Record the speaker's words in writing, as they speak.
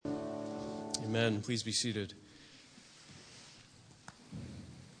Amen. Please be seated.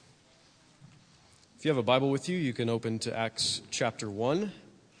 If you have a Bible with you, you can open to Acts chapter 1.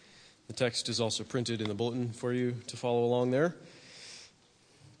 The text is also printed in the bulletin for you to follow along there.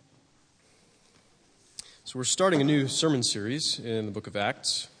 So we're starting a new sermon series in the book of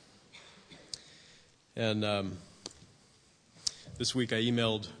Acts. And this week I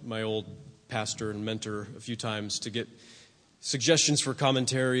emailed my old pastor and mentor a few times to get suggestions for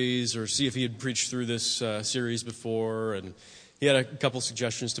commentaries or see if he had preached through this series before. And he had a couple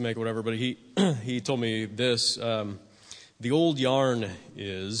suggestions to make, whatever, but he told me this. The old yarn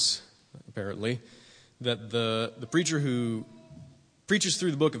is, apparently, that the preacher who preaches through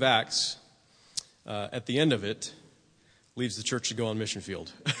the book of Acts, at the end of it, leaves the church to go on mission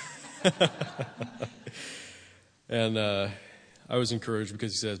field. And I was encouraged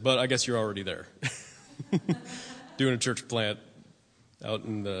because he says, but I guess you're already there. Doing a church plant out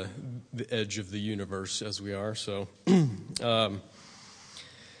in the edge of the universe as we are. So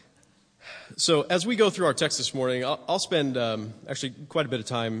as we go through our text this morning, I'll spend actually quite a bit of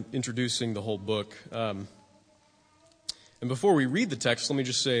time introducing the whole book. And before we read the text, let me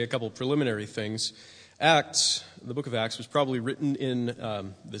just say a couple of preliminary things. Acts, the book of Acts, was probably written in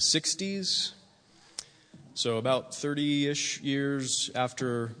the 60s. So about 30-ish years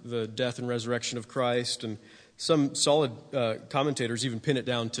after the death and resurrection of Christ. And some solid commentators even pin it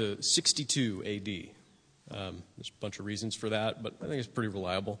down to 62 A.D. There's a bunch of reasons for that, but I think it's pretty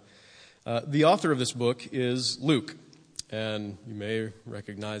reliable. The author of this book is Luke, and you may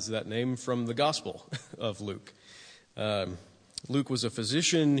recognize that name from the Gospel of Luke. Luke was a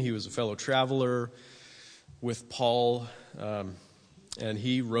physician. He was a fellow traveler with Paul, and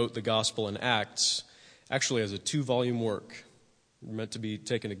he wrote the Gospel and Acts actually as a 2-volume work. Meant to be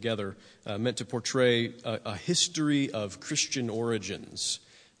taken together, meant to portray a history of Christian origins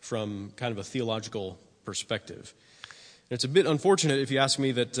from kind of a theological perspective. And it's a bit unfortunate, if you ask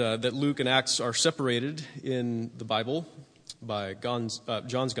me, that Luke and Acts are separated in the Bible by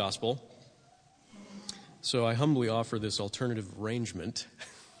John's Gospel. So I humbly offer this alternative arrangement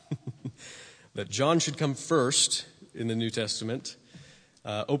that John should come first in the New Testament,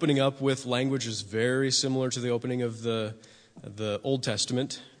 opening up with languages very similar to the opening of the Old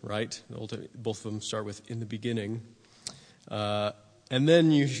Testament, right? Both of them start with "in the beginning." And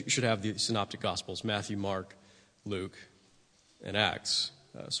then you should have the synoptic Gospels, Matthew, Mark, Luke, and Acts,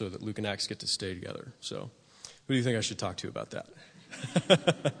 so that Luke and Acts get to stay together. So who do you think I should talk to about that?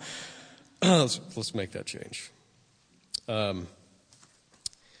 Let's make that change.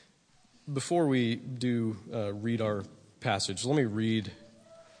 Before we do read our passage, let me read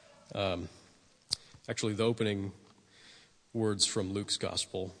actually the opening words from Luke's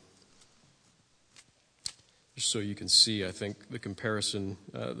Gospel, just so you can see, I think, the comparison,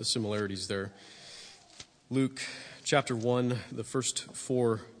 the similarities there. Luke chapter 1, the first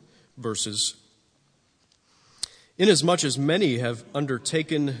 4 verses. Inasmuch as many have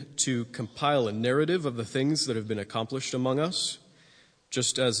undertaken to compile a narrative of the things that have been accomplished among us,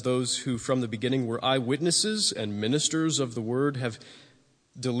 just as those who from the beginning were eyewitnesses and ministers of the word have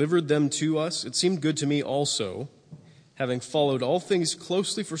delivered them to us, it seemed good to me also, having followed all things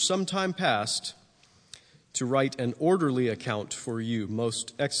closely for some time past, to write an orderly account for you,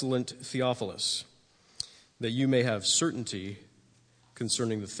 most excellent Theophilus, that you may have certainty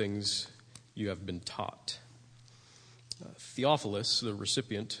concerning the things you have been taught. Theophilus, the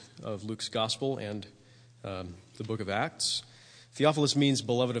recipient of Luke's Gospel and the book of Acts. Theophilus means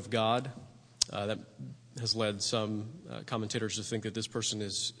beloved of God. That has led some commentators to think that this person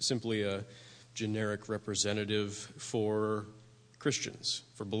is simply a generic representative for Christians,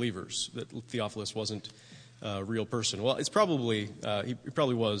 for believers, that Theophilus wasn't a real person. Well, it's probably, he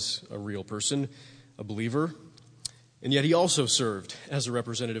probably was a real person, a believer, and yet he also served as a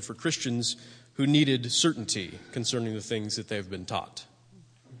representative for Christians who needed certainty concerning the things that they've been taught,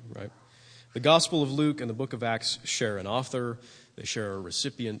 right? The Gospel of Luke and the book of Acts share an author, they share a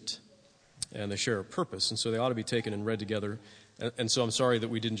recipient, and they share a purpose, and so they ought to be taken and read together. And so I'm sorry that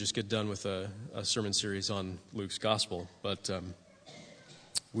we didn't just get done with a sermon series on Luke's Gospel, but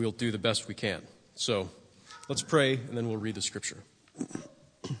we'll do the best we can. So let's pray, and then we'll read the Scripture.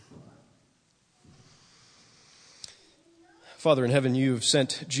 Father in heaven, you have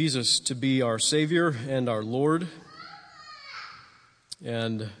sent Jesus to be our Savior and our Lord,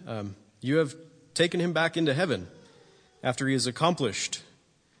 and you have taken him back into heaven after he has accomplished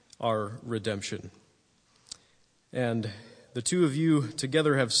our redemption. And the two of you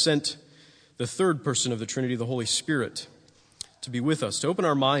together have sent the third person of the Trinity, the Holy Spirit, to be with us, to open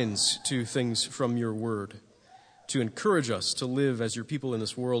our minds to things from your word, to encourage us to live as your people in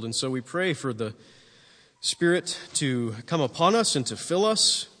this world. And so we pray for the Spirit to come upon us and to fill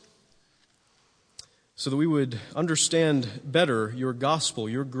us so that we would understand better your gospel,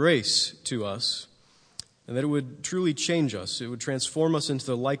 your grace to us, and that it would truly change us. It would transform us into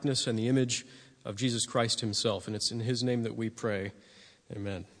the likeness and the image of Jesus Christ himself. And it's in his name that we pray.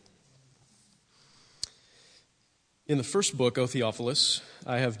 Amen. In the first book, O Theophilus,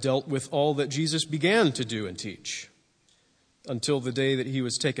 I have dealt with all that Jesus began to do and teach until the day that he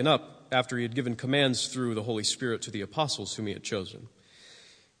was taken up after he had given commands through the Holy Spirit to the apostles whom he had chosen.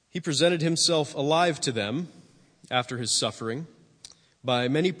 He presented himself alive to them after his suffering by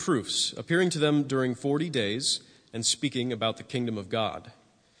many proofs, appearing to them during 40 days and speaking about the kingdom of God.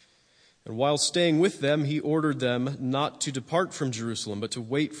 And while staying with them, he ordered them not to depart from Jerusalem, but to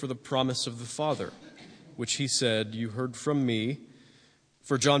wait for the promise of the Father, which he said, "You heard from me,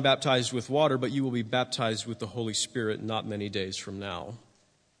 for John baptized with water, but you will be baptized with the Holy Spirit not many days from now."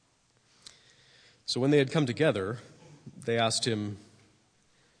 So when they had come together, they asked him,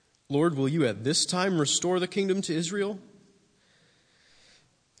 "Lord, will you at this time restore the kingdom to Israel?"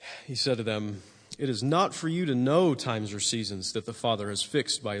 He said to them, "It is not for you to know times or seasons that the Father has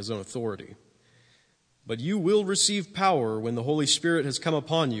fixed by his own authority. But you will receive power when the Holy Spirit has come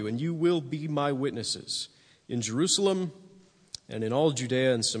upon you, and you will be my witnesses in Jerusalem and in all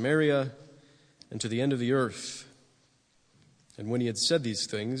Judea and Samaria and to the end of the earth." And when he had said these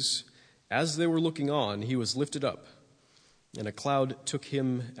things, as they were looking on, he was lifted up, and a cloud took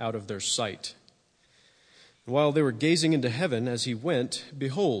him out of their sight. And while they were gazing into heaven as he went,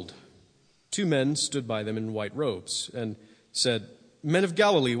 behold, 2 men stood by them in white robes and said, "Men of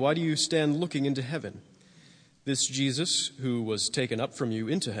Galilee, why do you stand looking into heaven? This Jesus, who was taken up from you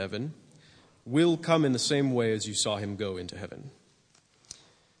into heaven, will come in the same way as you saw him go into heaven."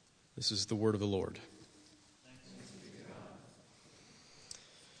 This is the word of the Lord.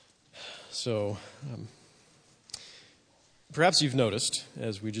 So, perhaps you've noticed,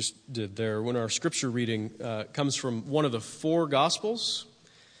 as we just did there, when our scripture reading comes from one of the 4 Gospels,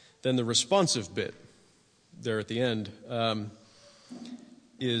 then the responsive bit there at the end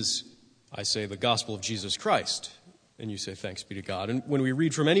is, I say, the gospel of Jesus Christ. And you say, "Thanks be to God." And when we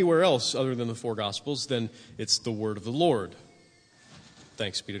read from anywhere else other than the 4 Gospels, then it's the word of the Lord.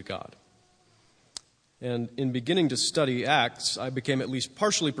 Thanks be to God. And in beginning to study Acts, I became at least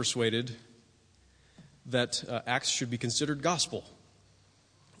partially persuaded that Acts should be considered gospel,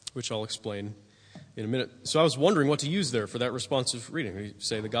 which I'll explain in a minute. So I was wondering what to use there for that responsive reading. Do we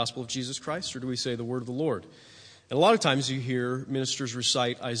say the gospel of Jesus Christ, or do we say the word of the Lord? And a lot of times you hear ministers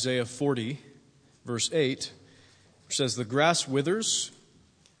recite Isaiah 40, verse 8, which says, "The grass withers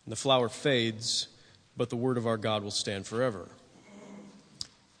and the flower fades, but the word of our God will stand forever."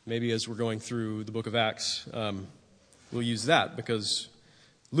 Maybe as we're going through the book of Acts, we'll use that, because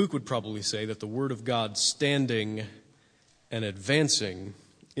Luke would probably say that the word of God standing and advancing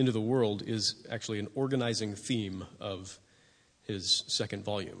into the world is actually an organizing theme of his second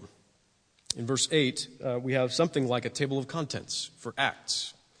volume. In verse 8, we have something like a table of contents for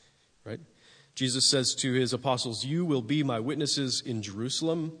Acts, right? Jesus says to his apostles, "You will be my witnesses in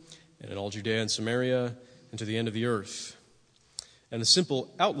Jerusalem and in all Judea and Samaria and to the end of the earth." And the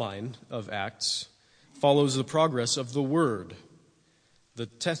simple outline of Acts follows the progress of the word, the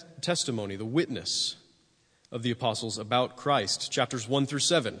testimony, the witness of the apostles about Christ. Chapters 1 through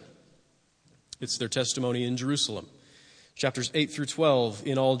 7, it's their testimony in Jerusalem. Chapters 8 through 12,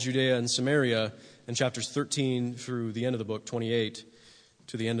 in all Judea and Samaria. And chapters 13 through the end of the book, 28,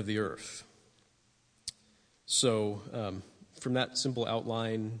 to the end of the earth. So, from that simple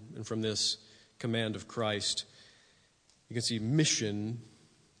outline and from this command of Christ, you can see mission,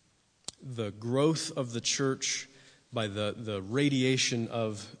 the growth of the church by the radiation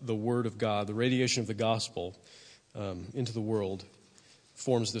of the Word of God, the radiation of the gospel into the world,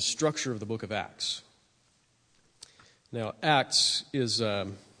 forms the structure of the book of Acts. Now, Acts is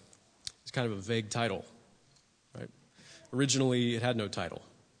kind of a vague title, right? Originally, it had no title.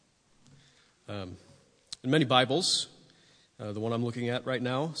 In many Bibles, the one I'm looking at right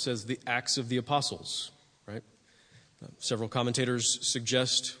now says the Acts of the Apostles, right? Several commentators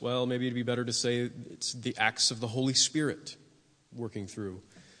suggest, well, maybe it'd be better to say it's the acts of the Holy Spirit working through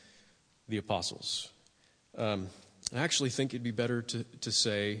the apostles. I actually think it'd be better to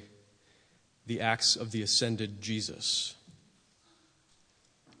say the acts of the ascended Jesus.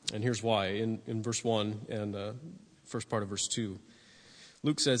 And here's why. In verse 1 and first part of verse 2,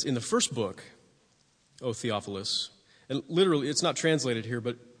 Luke says, "In the first book, O Theophilus," and literally it's not translated here,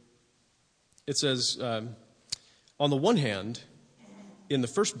 but it says, on the one hand, in the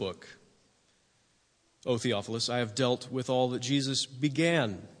first book, O Theophilus, I have dealt with all that Jesus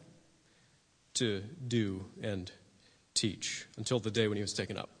began to do and teach until the day when he was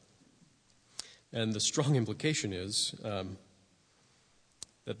taken up. And the strong implication is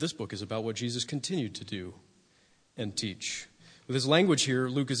that this book is about what Jesus continued to do and teach. With his language here,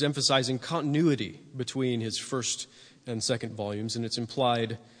 Luke is emphasizing continuity between his first and second volumes, and it's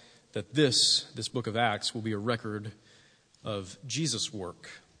implied that this book of Acts will be a record of Jesus' work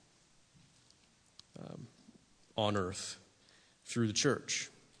on earth through the church.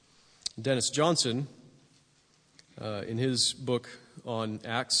 Dennis Johnson, in his book on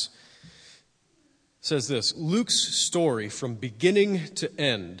Acts, says this: Luke's story from beginning to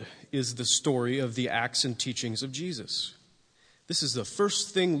end is the story of the acts and teachings of Jesus. This is the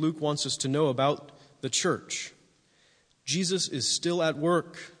first thing Luke wants us to know about the church. Jesus is still at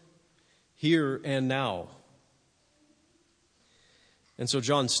work, here and now. And so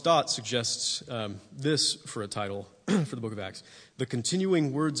John Stott suggests this for a title for the book of Acts: The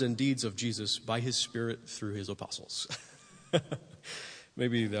Continuing Words and Deeds of Jesus by His Spirit through His Apostles.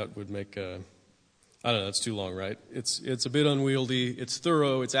 Maybe that would make... I don't know, that's too long, right? It's a bit unwieldy. It's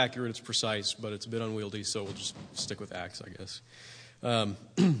thorough, it's accurate, it's precise, but it's a bit unwieldy, so we'll just stick with Acts, I guess.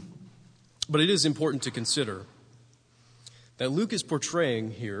 But it is important to consider that Luke is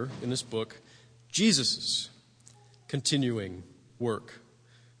portraying here in this book Jesus' continuing work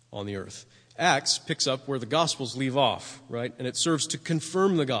on the earth. Acts picks up where the Gospels leave off, right? And it serves to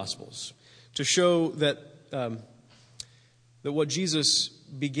confirm the Gospels, to show that what Jesus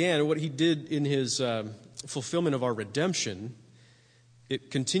began, what he did in his fulfillment of our redemption, it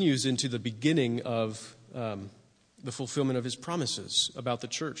continues into the beginning of the fulfillment of his promises about the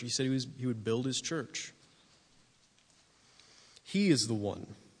church. He said he would build his church. He is the one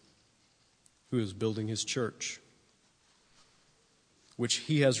who is building his church, which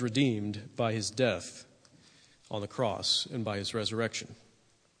he has redeemed by his death on the cross and by his resurrection.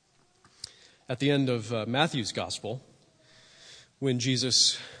 At the end of Matthew's gospel, when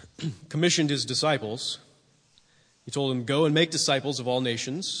Jesus commissioned his disciples, he told them, "Go and make disciples of all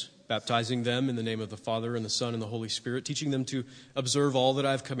nations, baptizing them in the name of the Father and the Son and the Holy Spirit, teaching them to observe all that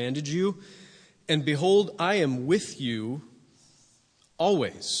I have commanded you. And behold, I am with you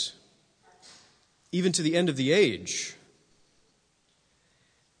always, even to the end of the age."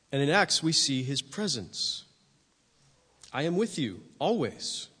 And in Acts, we see his presence. I am with you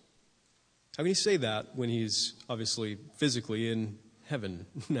always. How can he say that when he's obviously physically in heaven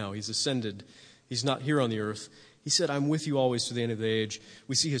now? He's ascended. He's not here on the earth. He said, I'm with you always to the end of the age.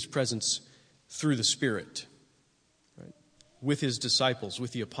 We see his presence through the Spirit, right? With his disciples,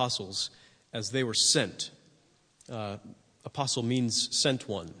 with the apostles, as they were sent. Apostle means sent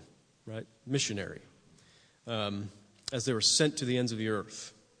one, right? Missionary. As they were sent to the ends of the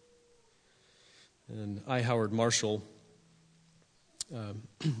earth. And I. Howard Marshall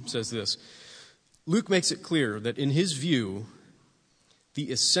says this: Luke makes it clear that in his view, the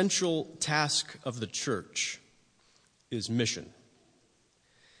essential task of the church is mission.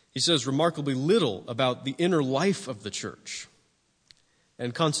 He says remarkably little about the inner life of the church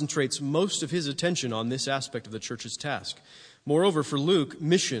and concentrates most of his attention on this aspect of the church's task. Moreover, for Luke,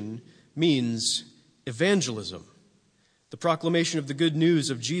 mission means evangelism, the proclamation of the good news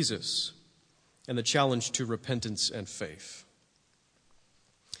of Jesus, and the challenge to repentance and faith.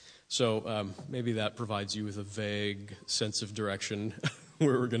 So maybe that provides you with a vague sense of direction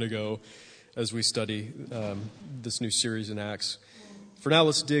where we're going to go as we study this new series in Acts. For now,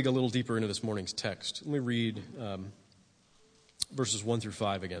 let's dig a little deeper into this morning's text. Let me read verses 1 through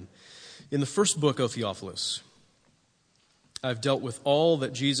 5 again. In the first book, O Theophilus, I've dealt with all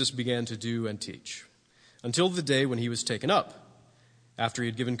that Jesus began to do and teach, until the day when he was taken up, after he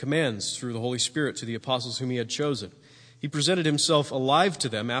had given commands through the Holy Spirit to the apostles whom he had chosen. He presented himself alive to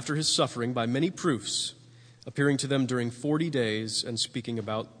them after his suffering by many proofs, appearing to them during 40 days and speaking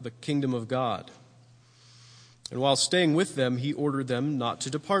about the kingdom of God. And while staying with them, he ordered them not to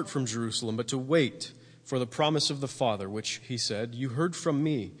depart from Jerusalem, but to wait for the promise of the Father, which, he said, you heard from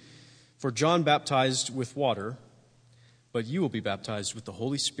me. For John baptized with water, but you will be baptized with the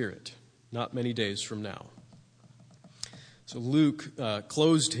Holy Spirit not many days from now. So Luke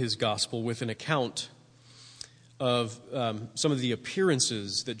closed his gospel with an account of some of the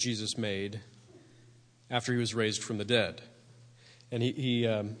appearances that Jesus made after he was raised from the dead. And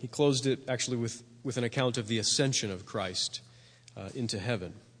he closed it actually with an account of the ascension of Christ into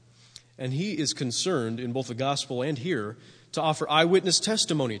heaven. And he is concerned in both the gospel and here to offer eyewitness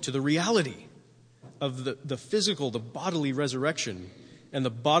testimony to the reality of the physical, the bodily resurrection and the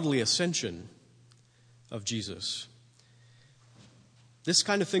bodily ascension of Jesus. This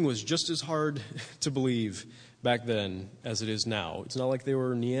kind of thing was just as hard to believe back then as it is now. It's not like they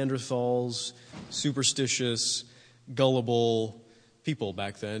were Neanderthals, superstitious, gullible people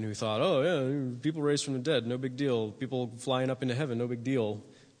back then who thought, oh, yeah, people raised from the dead, no big deal. People flying up into heaven, no big deal.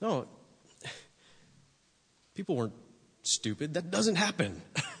 No, people weren't stupid. That doesn't happen,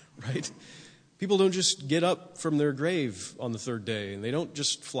 right? People don't just get up from their grave on the third day, and they don't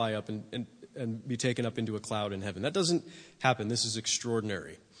just fly up and be taken up into a cloud in heaven. That doesn't happen. This is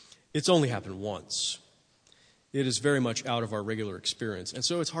extraordinary. It's only happened once. It is very much out of our regular experience, and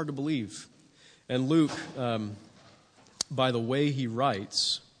so it's hard to believe. And Luke, by the way he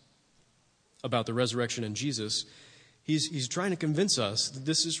writes about the resurrection and Jesus, he's trying to convince us that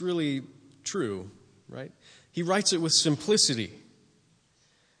this is really true, right? He writes it with simplicity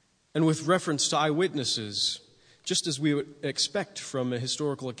and with reference to eyewitnesses, just as we would expect from a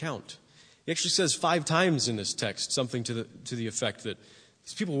historical account. He actually says 5 times in this text something to the effect that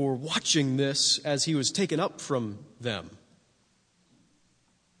these people were watching this as he was taken up from them.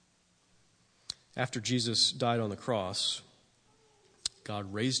 After Jesus died on the cross,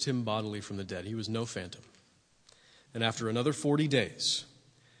 God raised him bodily from the dead. He was no phantom. And after another 40 days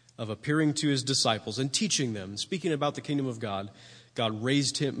of appearing to his disciples and teaching them, speaking about the kingdom of God, God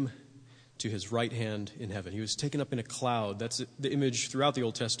raised him to his right hand in heaven. He was taken up in a cloud. That's the image throughout the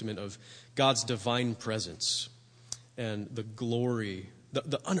Old Testament of God's divine presence and the glory,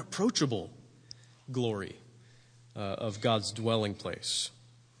 the unapproachable glory of God's dwelling place.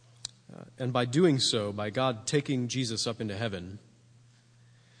 And by doing so, by God taking Jesus up into heaven,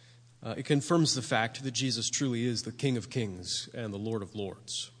 it confirms the fact that Jesus truly is the King of Kings and the Lord of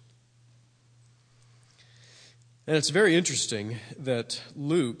Lords. And it's very interesting that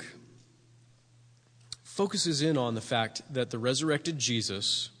Luke focuses in on the fact that the resurrected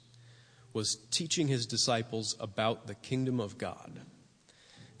Jesus was teaching his disciples about the kingdom of God.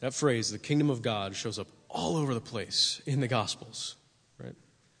 That phrase, the kingdom of God, shows up all over the place in the Gospels, right?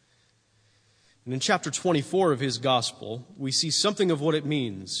 And in chapter 24 of his Gospel, we see something of what it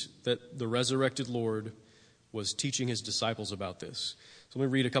means that the resurrected Lord was teaching his disciples about this. So let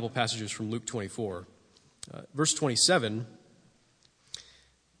me read a couple passages from Luke 24. Verse 27,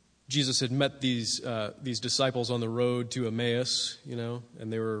 Jesus had met these disciples on the road to Emmaus,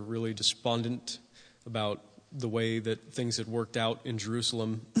 and they were really despondent about the way that things had worked out in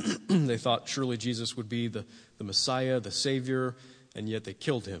Jerusalem. They thought surely Jesus would be the Messiah, the Savior, and yet they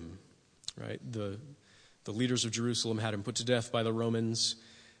killed him, right? The leaders of Jerusalem had him put to death by the Romans.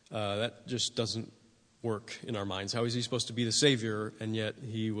 That just doesn't work in our minds. How is he supposed to be the Savior, and yet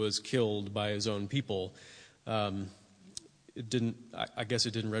he was killed by his own people? I guess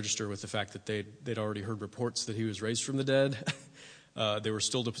it didn't register with the fact that they'd already heard reports that he was raised from the dead. They were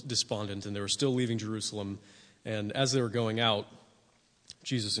still despondent, and they were still leaving Jerusalem. And as they were going out,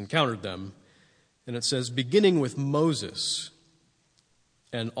 Jesus encountered them. And it says, beginning with Moses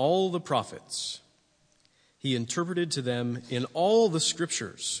and all the prophets, he interpreted to them in all the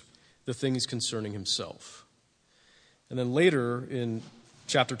scriptures the things concerning himself. And then later in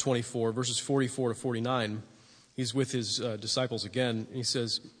chapter 24, verses 44 to 49, he's with his disciples again. And he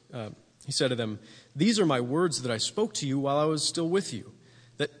said to them, these are my words that I spoke to you while I was still with you,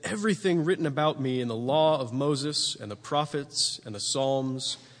 that everything written about me in the law of Moses and the prophets and the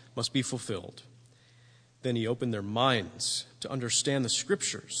Psalms must be fulfilled. Then he opened their minds to understand the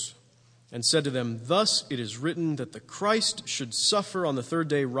scriptures and said to them, thus it is written that the Christ should suffer on the third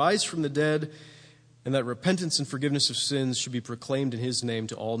day, rise from the dead, and that repentance and forgiveness of sins should be proclaimed in his name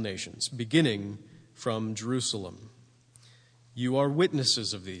to all nations, beginning from Jerusalem. You are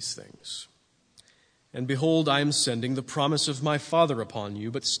witnesses of these things. And behold, I am sending the promise of my Father upon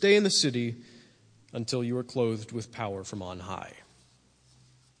you, but stay in the city until you are clothed with power from on high.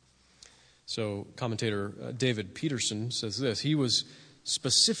 So commentator David Peterson says this. He was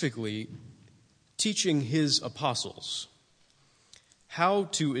specifically teaching his apostles how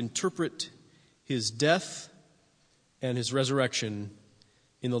to interpret his death and his resurrection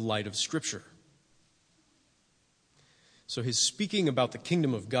in the light of Scripture. So his speaking about the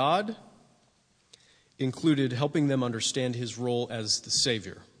kingdom of God included helping them understand his role as the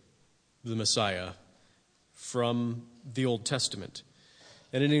Savior, the Messiah, from the Old Testament.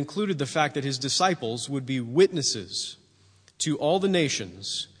 And it included the fact that his disciples would be witnesses to all the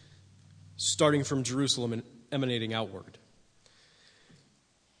nations, starting from Jerusalem and emanating outward.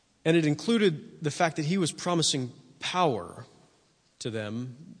 And it included the fact that he was promising power to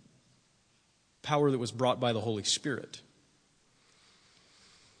them, power that was brought by the Holy Spirit.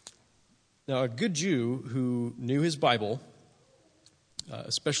 Now, a good Jew who knew his Bible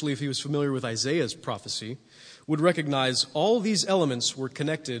especially if he was familiar with Isaiah's prophecy, would recognize all these elements were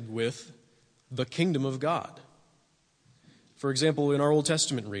connected with the kingdom of God. For example, in our Old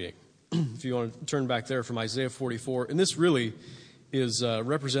Testament reading, if you want to turn back there from Isaiah 44, and this really is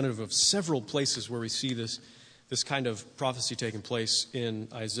representative of several places where we see this kind of prophecy taking place in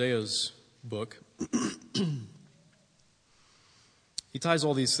Isaiah's book. He ties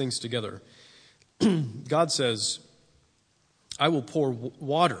all these things together. God says, I will pour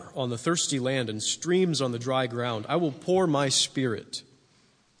water on the thirsty land and streams on the dry ground. I will pour my spirit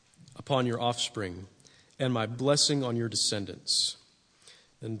upon your offspring and my blessing on your descendants.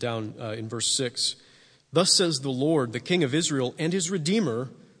 And down in verse 6, thus says the Lord, the King of Israel and his Redeemer,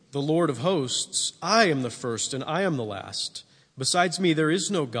 the Lord of hosts, I am the first and I am the last. Besides me there is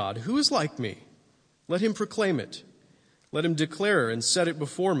no God. Who is like me? Let him proclaim it. Let him declare and set it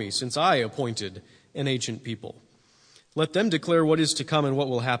before me, since I appointed an ancient people. Let them declare what is to come and what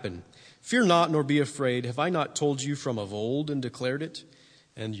will happen. Fear not, nor be afraid. Have I not told you from of old and declared it?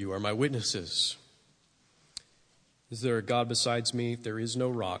 And you are my witnesses. Is there a God besides me? There is no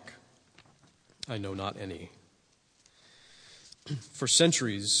rock. I know not any. For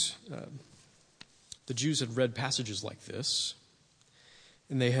centuries, the Jews had read passages like this,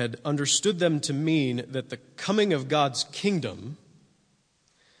 and they had understood them to mean that the coming of God's kingdom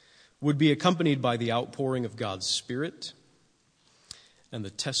would be accompanied by the outpouring of God's Spirit and the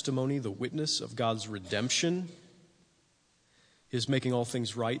testimony, the witness of God's redemption, his making all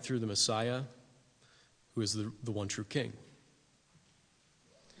things right through the Messiah, who is the one true King.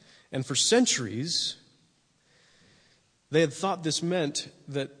 And for centuries, they had thought this meant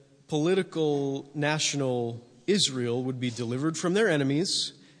that political national Israel would be delivered from their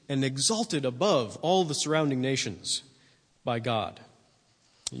enemies and exalted above all the surrounding nations by God.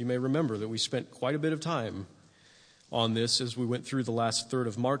 You may remember that we spent quite a bit of time on this as we went through the last third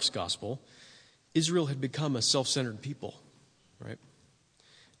of Mark's gospel. Israel had become a self-centered people, right?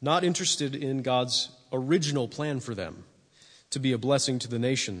 Not interested in God's original plan for them to be a blessing to the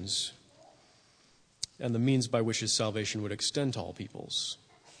nations and the means by which his salvation would extend to all peoples.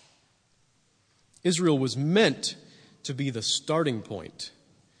 Israel was meant to be the starting point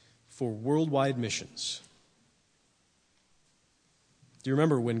for worldwide missions. Do you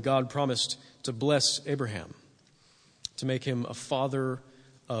remember when God promised to bless Abraham, to make him a father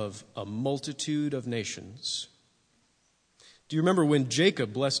of a multitude of nations? Do you remember when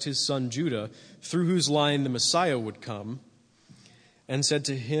Jacob blessed his son Judah, through whose line the Messiah would come, and said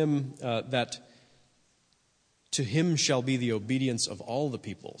to him that to him shall be the obedience of all the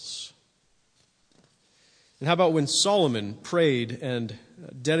peoples? And how about when Solomon prayed and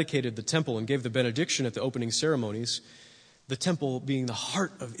dedicated the temple and gave the benediction at the opening ceremonies, the temple being the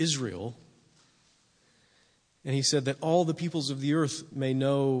heart of Israel, and he said that all the peoples of the earth may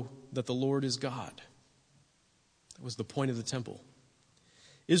know that the Lord is God. That was the point of the temple.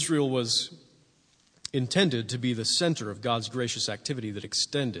 Israel was intended to be the center of God's gracious activity that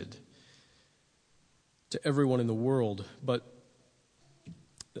extended to everyone in the world, but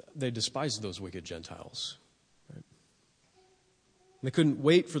they despised those wicked Gentiles. Right? They couldn't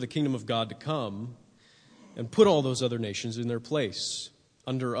wait for the kingdom of God to come and put all those other nations in their place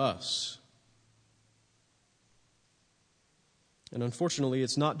under us. And unfortunately,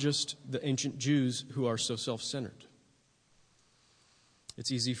 it's not just the ancient Jews who are so self-centered.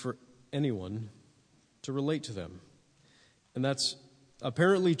 It's easy for anyone to relate to them. And that's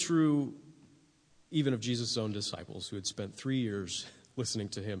apparently true even of Jesus' own disciples, who had spent 3 years listening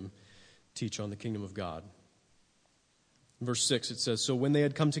to him teach on the kingdom of God. In verse 6, it says, so when they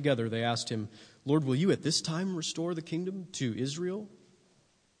had come together, they asked him, Lord, will you at this time restore the kingdom to Israel?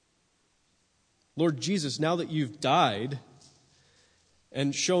 Lord Jesus, now that you've died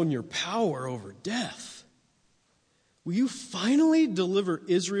and shown your power over death, will you finally deliver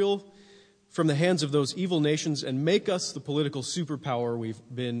Israel from the hands of those evil nations and make us the political superpower we've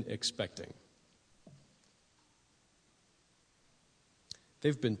been expecting?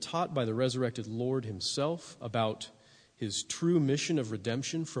 They've been taught by the resurrected Lord himself about his true mission of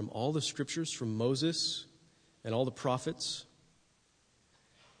redemption from all the scriptures, from Moses and all the prophets.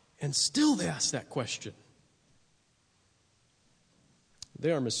 And still they ask that question.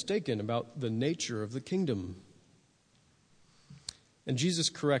 They are mistaken about the nature of the kingdom. And Jesus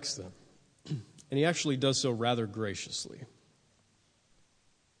corrects them. And he actually does so rather graciously.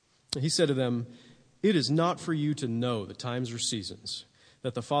 He said to them, it is not for you to know the times or seasons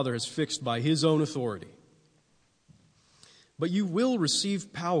that the Father has fixed by his own authority. But you will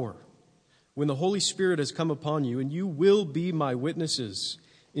receive power when the Holy Spirit has come upon you, and you will be my witnesses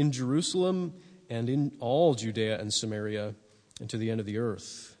in Jerusalem and in all Judea and Samaria and to the end of the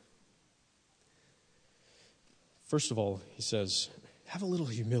earth. First of all, he says, have a little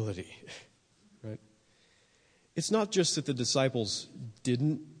humility, right? It's not just that the disciples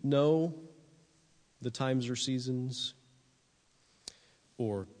didn't know the times or seasons,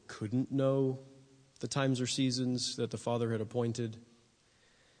 or couldn't know the times or seasons that the Father had appointed.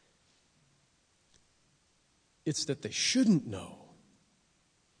 It's that they shouldn't know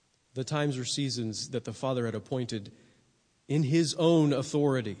the times or seasons that the Father had appointed in his own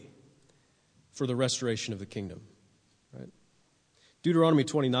authority for the restoration of the kingdom. Right? Deuteronomy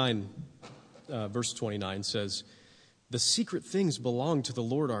 29, verse 29 says, "The secret things belong to the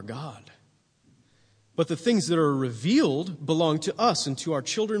Lord our God, but the things that are revealed belong to us and to our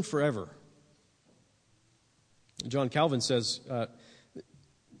children forever." John Calvin says,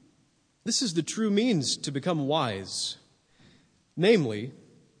 this is the true means to become wise, namely,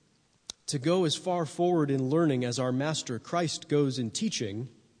 to go as far forward in learning as our Master Christ goes in teaching,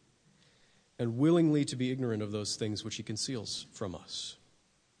 and willingly to be ignorant of those things which he conceals from us.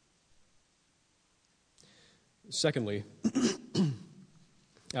 Secondly,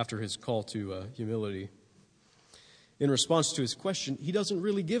 after his call to humility, in response to his question, he doesn't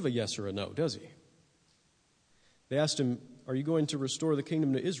really give a yes or a no, does he? They asked him, are you going to restore the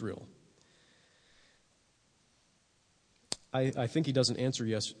kingdom to Israel? I think he doesn't answer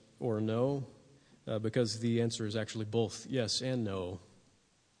yes or no, because the answer is actually both yes and no.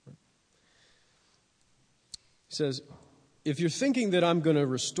 He says, if you're thinking that I'm going to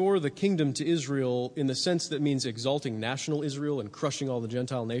restore the kingdom to Israel in the sense that means exalting national Israel and crushing all the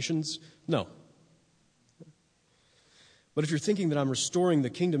Gentile nations, no. But if you're thinking that I'm restoring the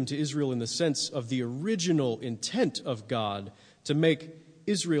kingdom to Israel in the sense of the original intent of God to make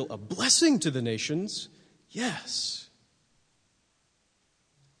Israel a blessing to the nations, yes.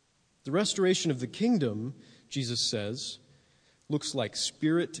 The restoration of the kingdom, Jesus says, looks like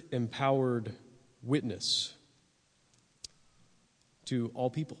Spirit-empowered witness to all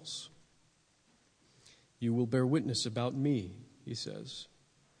peoples. You will bear witness about me, he says,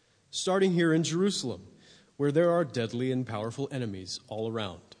 starting here in Jerusalem, where there are deadly and powerful enemies all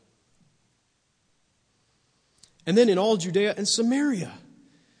around. And then in all Judea and Samaria,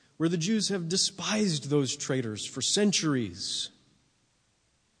 where the Jews have despised those traitors for centuries.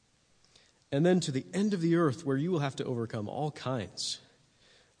 And then to the end of the earth, where you will have to overcome all kinds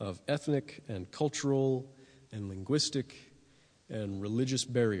of ethnic and cultural and linguistic and religious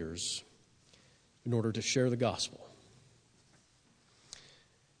barriers in order to share the gospel.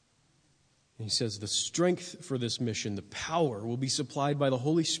 And he says the strength for this mission, the power, will be supplied by the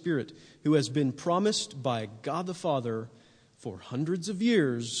Holy Spirit, who has been promised by God the Father for hundreds of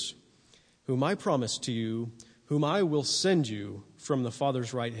years, whom I promise to you, whom I will send you from the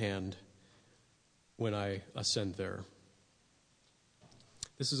Father's right hand when I ascend there.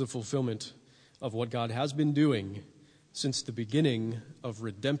 This is a fulfillment of what God has been doing since the beginning of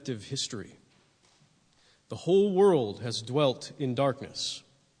redemptive history. The whole world has dwelt in darkness,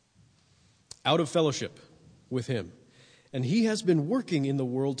 out of fellowship with him. And he has been working in the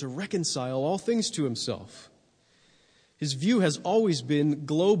world to reconcile all things to himself. His view has always been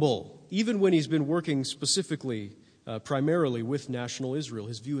global, even when he's been working specifically, primarily with national Israel.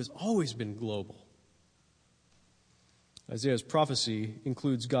 His view has always been global. Isaiah's prophecy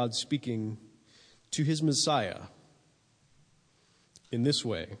includes God speaking to his Messiah in this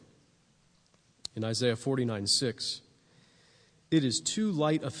way. In Isaiah 49:6, "It is too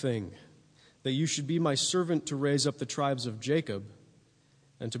light a thing that you should be my servant to raise up the tribes of Jacob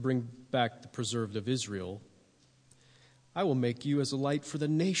and to bring back the preserved of Israel. I will make you as a light for the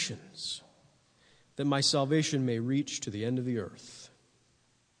nations, that my salvation may reach to the end of the earth."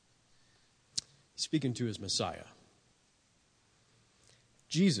 Speaking to his Messiah.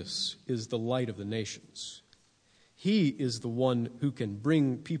 Jesus is the light of the nations. He is the one who can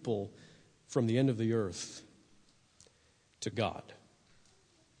bring people from the end of the earth to God.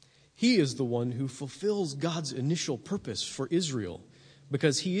 He is the one who fulfills God's initial purpose for Israel,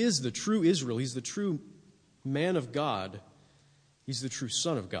 because he is the true Israel. He's the true man of God. He's the true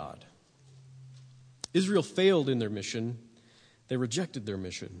Son of God. Israel failed in their mission. They rejected their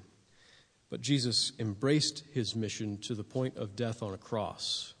mission. But Jesus embraced his mission to the point of death on a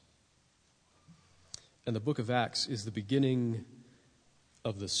cross. And the book of Acts is the beginning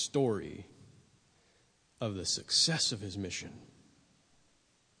of the story of the success of his mission.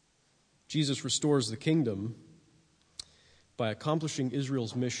 Jesus restores the kingdom by accomplishing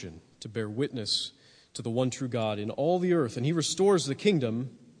Israel's mission to bear witness to the one true God in all the earth. And he restores the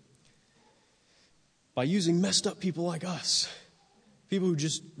kingdom by using messed up people like us, people who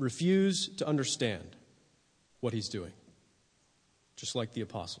just refuse to understand what he's doing. just like the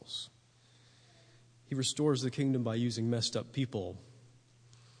apostles. He restores the kingdom by using messed up people,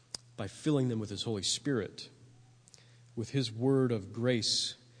 by filling them with his Holy Spirit, with his word of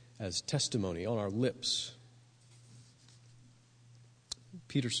grace as testimony on our lips.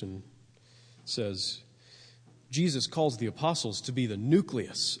 Peterson says, Jesus calls the apostles to be the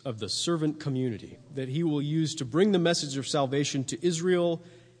nucleus of the servant community that he will use to bring the message of salvation to Israel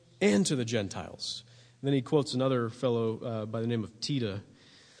and to the Gentiles. And then he quotes another fellow by the name of Tita.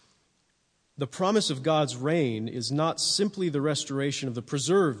 The promise of God's reign is not simply the restoration of the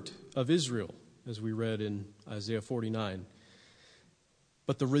preserved of Israel, as we read in Isaiah 49,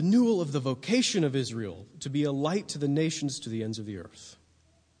 but the renewal of the vocation of Israel to be a light to the nations to the ends of the earth.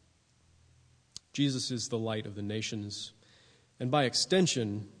 Jesus is the light of the nations, and by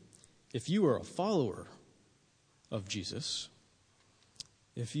extension, if you are a follower of Jesus,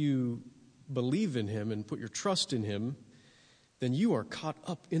 if you believe in him and put your trust in him, then you are caught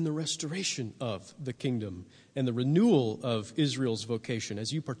up in the restoration of the kingdom and the renewal of Israel's vocation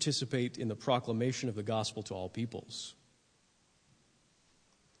as you participate in the proclamation of the gospel to all peoples.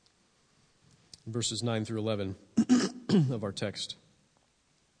 Verses 9 through 11 of our text.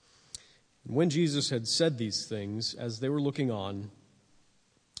 And when Jesus had said these things, as they were looking on,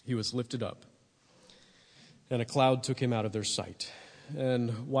 he was lifted up, and a cloud took him out of their sight.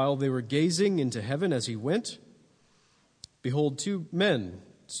 And while they were gazing into heaven as he went, behold, two men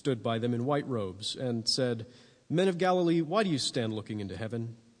stood by them in white robes and said, Men of Galilee, why do you stand looking into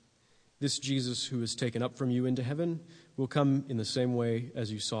heaven? This Jesus who is taken up from you into heaven will come in the same way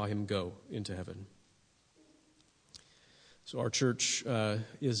as you saw him go into heaven. So our church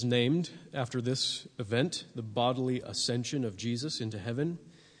is named after this event, the bodily ascension of Jesus into heaven.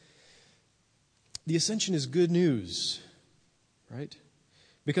 The ascension is good news, right?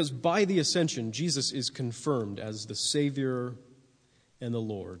 Because by the ascension, Jesus is confirmed as the Savior and the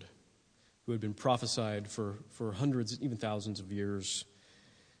Lord, who had been prophesied for hundreds, even thousands of years.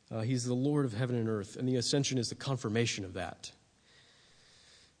 He's the Lord of heaven and earth, and the ascension is the confirmation of that.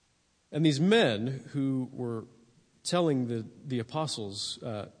 And these men who were telling the apostles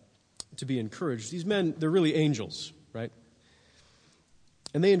to be encouraged, these men, they're really angels, right?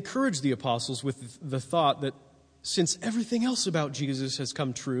 And they encourage the apostles with the thought that since everything else about Jesus has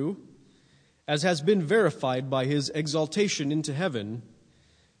come true, as has been verified by his exaltation into heaven,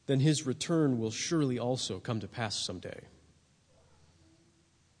 then his return will surely also come to pass someday.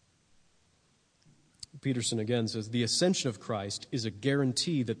 Peterson again says, the ascension of Christ is a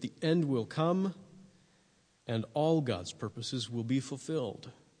guarantee that the end will come and all God's purposes will be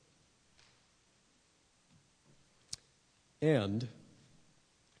fulfilled. And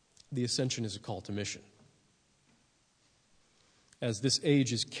the ascension is a call to mission, as this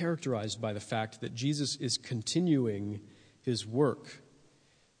age is characterized by the fact that Jesus is continuing his work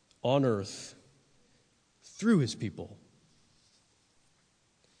on earth through his people.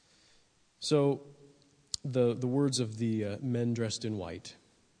 So the words of the men dressed in white,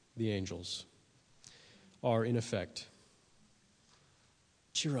 the angels, are in effect,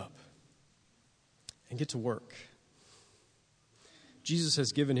 cheer up and get to work. Jesus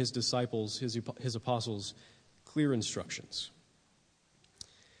has given his disciples, his apostles, clear instructions.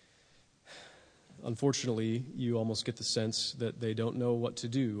 Unfortunately, you almost get the sense that they don't know what to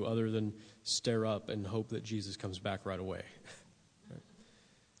do other than stare up and hope that Jesus comes back right away. Right?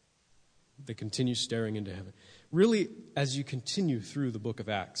 They continue staring into heaven. Really, as you continue through the book of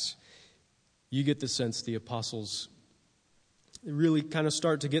Acts, you get the sense the apostles really kind of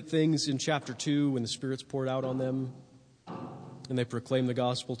start to get things in chapter 2 when the Spirit's poured out on them and they proclaim the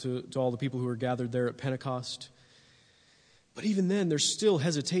gospel to all the people who are gathered there at Pentecost. But even then, there's still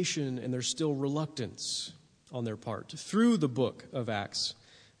hesitation and there's still reluctance on their part. Through the book of Acts,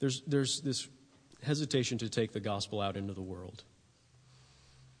 there's this hesitation to take the gospel out into the world.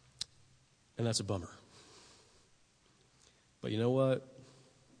 And that's a bummer. But you know what?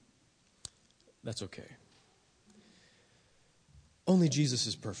 That's okay. Only Jesus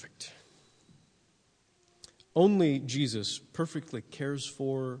is perfect. Only Jesus perfectly cares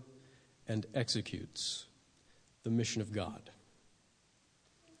for and executes the mission of God.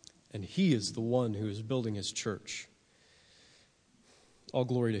 And he is the one who is building his church. All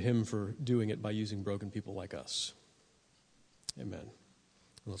glory to him for doing it by using broken people like us. Amen.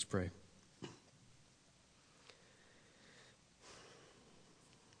 Let's pray.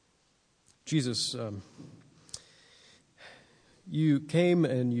 Jesus, you came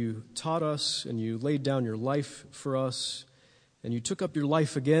and you taught us and you laid down your life for us and you took up your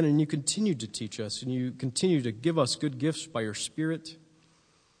life again and you continued to teach us and you continue to give us good gifts by your Spirit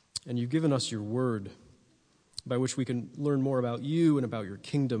and you've given us your word by which we can learn more about you and about your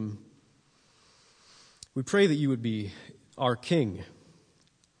kingdom. We pray that you would be our King.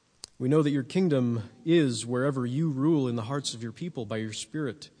 We know that your kingdom is wherever you rule in the hearts of your people by your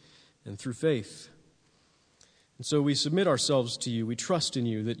Spirit and through faith. And so we submit ourselves to you. We trust in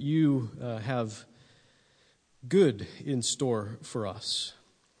you that you have good in store for us.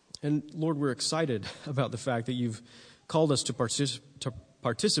 And Lord, we're excited about the fact that you've called us to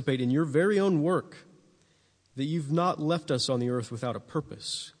participate in your very own work, that you've not left us on the earth without a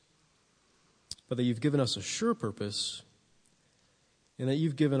purpose, but that you've given us a sure purpose, and that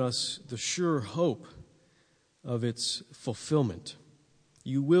you've given us the sure hope of its fulfillment.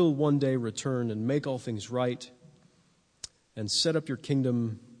 You will one day return and make all things right and set up your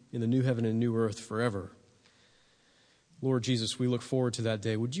kingdom in the new heaven and new earth forever. Lord Jesus, we look forward to that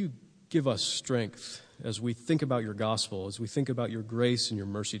day. Would you give us strength as we think about your gospel, as we think about your grace and your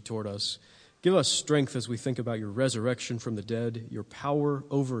mercy toward us? Give us strength as we think about your resurrection from the dead, your power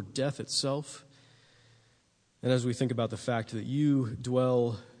over death itself, and as we think about the fact that you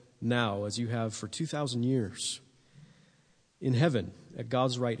dwell now, as you have for 2,000 years, in heaven at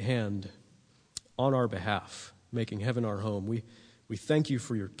God's right hand on our behalf, making heaven our home. We thank you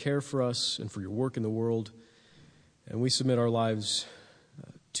for your care for us and for your work in the world. And we submit our lives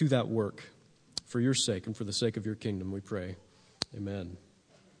to that work for your sake and for the sake of your kingdom, we pray. Amen.